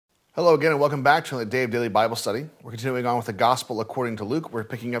Hello again, and welcome back to the Day of Daily Bible Study. We're continuing on with the Gospel according to Luke. We're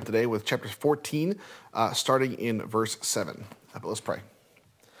picking up today with chapter 14, starting in verse 7. But let's pray.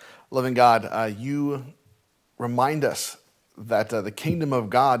 Loving God, you remind us that the kingdom of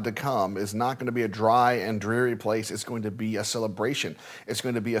God to come is not going to be a dry and dreary place. It's going to be a celebration. It's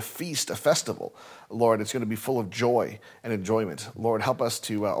going to be a feast, a festival. Lord, it's going to be full of joy and enjoyment. Lord, help us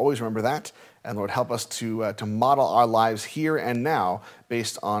to always remember that. And Lord, help us to model our lives here and now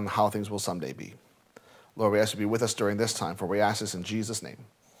based on how things will someday be. Lord, we ask you to be with us during this time, for we ask this in Jesus' name.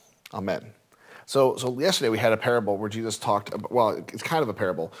 Amen. So yesterday we had a parable where Jesus talked about, well, it's kind of a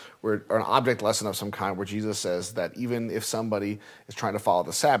parable, or an object lesson of some kind, where Jesus says that even if somebody is trying to follow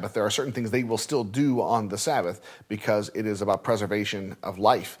the Sabbath, there are certain things they will still do on the Sabbath because it is about preservation of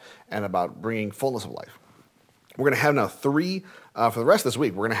life and about bringing fullness of life. We're going to have now three, for the rest of this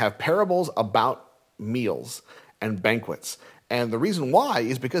week, we're going to have parables about meals and banquets. And the reason why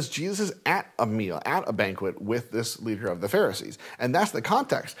is because Jesus is at a meal, at a banquet with this leader of the Pharisees. And that's the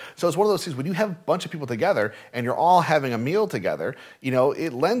context. So it's one of those things, when you have a bunch of people together and you're all having a meal together,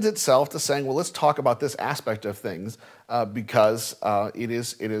 it lends itself to saying, well, let's talk about this aspect of things because it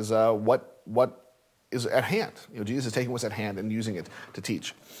is what is at hand. Jesus is taking what's at hand and using it to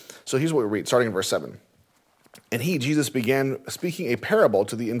teach. So here's what we read, starting in verse 7. And Jesus, began speaking a parable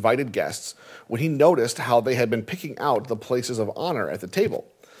to the invited guests when he noticed how they had been picking out the places of honor at the table,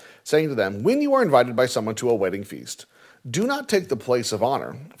 saying to them, when you are invited by someone to a wedding feast, do not take the place of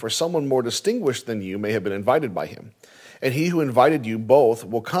honor, for someone more distinguished than you may have been invited by him. And he who invited you both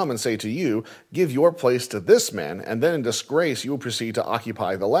will come and say to you, give your place to this man, and then in disgrace you will proceed to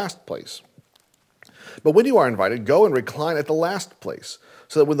occupy the last place. But when you are invited, go and recline at the last place,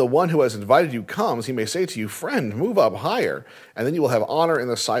 so that when the one who has invited you comes, he may say to you, friend, move up higher, and then you will have honor in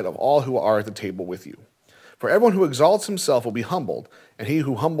the sight of all who are at the table with you. For everyone who exalts himself will be humbled, and he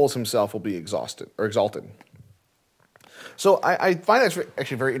who humbles himself will be exalted. So I find that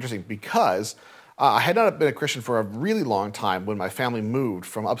actually very interesting because I had not been a Christian for a really long time when my family moved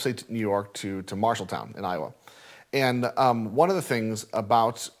from upstate New York to Marshalltown in Iowa. And one of the things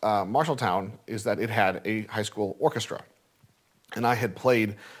about Marshalltown is that it had a high school orchestra. And I had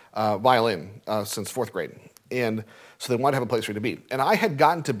played violin since fourth grade. And so they wanted to have a place for me to be. And I had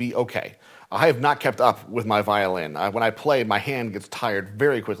gotten to be okay. I have not kept up with my violin. When I play, my hand gets tired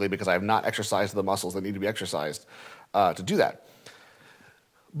very quickly because I have not exercised the muscles that need to be exercised to do that.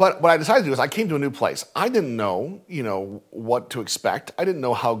 But what I decided to do is I came to a new place. I didn't know, what to expect. I didn't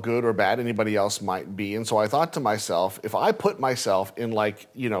know how good or bad anybody else might be. And so I thought to myself, if I put myself in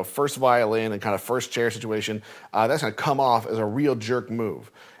first violin and kind of first chair situation, that's going to come off as a real jerk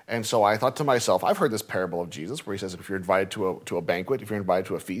move. And so I thought to myself, I've heard this parable of Jesus where he says if you're invited to a banquet, if you're invited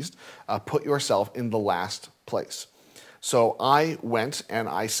to a feast, put yourself in the last place. So I went and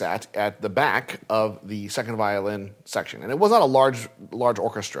I sat at the back of the second violin section. And it was not a large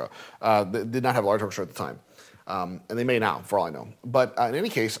orchestra. They did not have a large orchestra at the time. And they may now, for all I know. But in any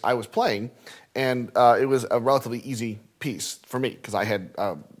case, I was playing, and it was a relatively easy piece for me because I had,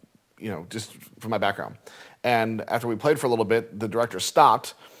 just from my background. And after we played for a little bit, the director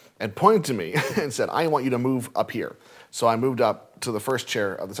stopped and pointed to me and said, I want you to move up here. So I moved up to the first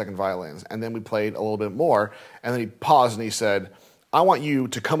chair of the second violins, and then we played a little bit more, and then he paused and he said, I want you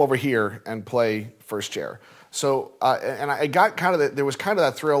to come over here and play first chair. So, and I got there was kind of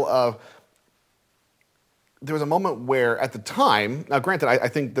that thrill of, there was a moment where at the time, now granted, I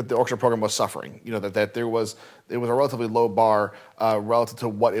think that the orchestra program was suffering, that it was a relatively low bar relative to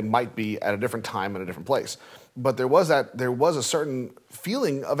what it might be at a different time and a different place. But there was a certain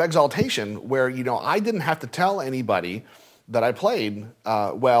feeling of exaltation where, I didn't have to tell anybody that I played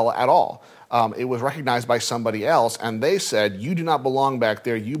well at all. It was recognized by somebody else, and they said, you do not belong back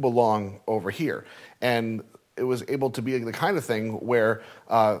there, you belong over here. And it was able to be the kind of thing where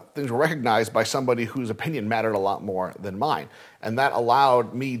things were recognized by somebody whose opinion mattered a lot more than mine. And that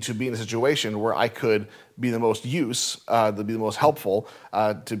allowed me to be in a situation where I could be the most use, to be the most helpful,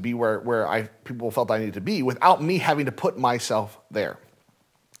 to be where people felt I needed to be without me having to put myself there.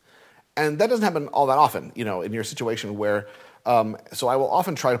 And that doesn't happen all that often, in your situation where, so I will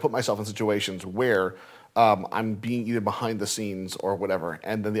often try to put myself in situations where I'm being either behind the scenes or whatever.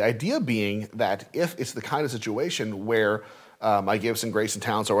 And then the idea being that if it's the kind of situation where my gifts and grace and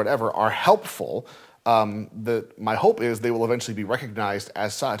talents or whatever are helpful, my hope is they will eventually be recognized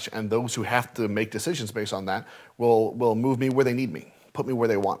as such, and those who have to make decisions based on that will move me where they need me, put me where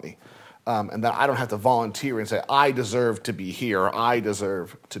they want me. And then I don't have to volunteer and say, I deserve to be here, I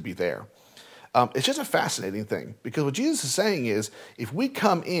deserve to be there. It's just a fascinating thing because what Jesus is saying is if we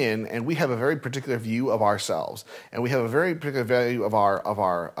come in and we have a very particular view of ourselves and we have a very particular value of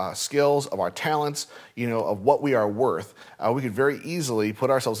our skills, of our talents, of what we are worth, we could very easily put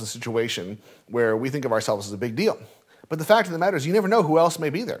ourselves in a situation where we think of ourselves as a big deal. But the fact of the matter is you never know who else may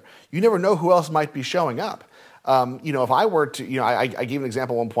be there. You never know who else might be showing up. If I were to, I gave an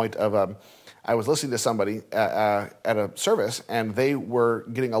example at one point of I was listening to somebody at a service, and they were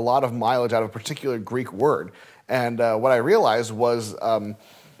getting a lot of mileage out of a particular Greek word. And what I realized was,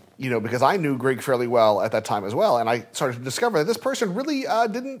 because I knew Greek fairly well at that time as well, and I started to discover that this person really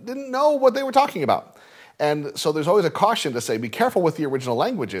didn't know what they were talking about. And so there's always a caution to say, be careful with the original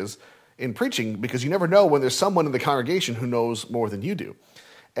languages in preaching, because you never know when there's someone in the congregation who knows more than you do.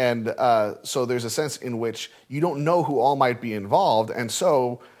 And so there's a sense in which you don't know who all might be involved, and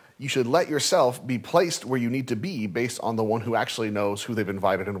so you should let yourself be placed where you need to be based on the one who actually knows who they've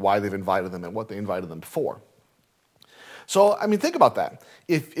invited and why they've invited them and what they invited them for. So, think about that.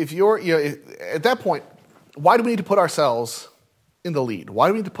 If you're, at that point, why do we need to put ourselves in the lead? Why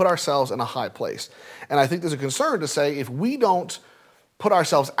do we need to put ourselves in a high place? And I think there's a concern to say if we don't put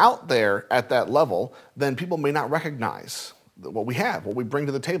ourselves out there at that level, then people may not recognize what we have, what we bring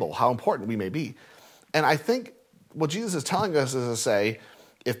to the table, how important we may be. And I think what Jesus is telling us is to say,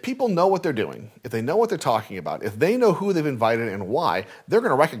 if people know what they're doing, if they know what they're talking about, if they know who they've invited and why, they're going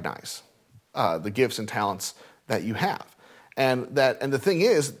to recognize the gifts and talents that you have. And the thing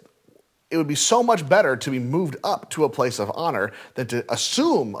is, it would be so much better to be moved up to a place of honor than to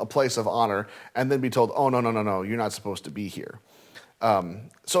assume a place of honor and then be told, oh, no, you're not supposed to be here.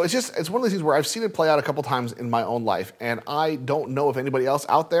 So it's one of those things where I've seen it play out a couple times in my own life, and I don't know if anybody else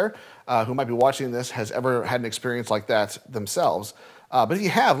out there who might be watching this has ever had an experience like that themselves. But if you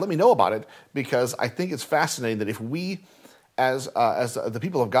have, let me know about it, because I think it's fascinating that if we, as the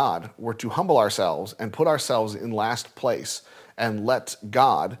people of God, were to humble ourselves and put ourselves in last place and let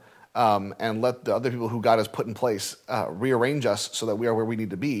God and let the other people who God has put in place rearrange us so that we are where we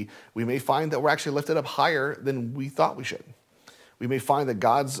need to be, we may find that we're actually lifted up higher than we thought we should. We may find that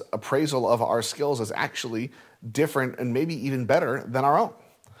God's appraisal of our skills is actually different and maybe even better than our own.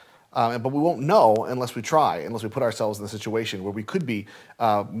 But we won't know unless we try, unless we put ourselves in a situation where we could be,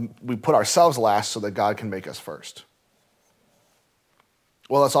 we put ourselves last so that God can make us first.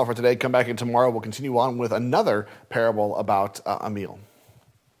 Well, that's all for today. Come back in tomorrow. We'll continue on with another parable about a meal.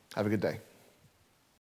 Have a good day.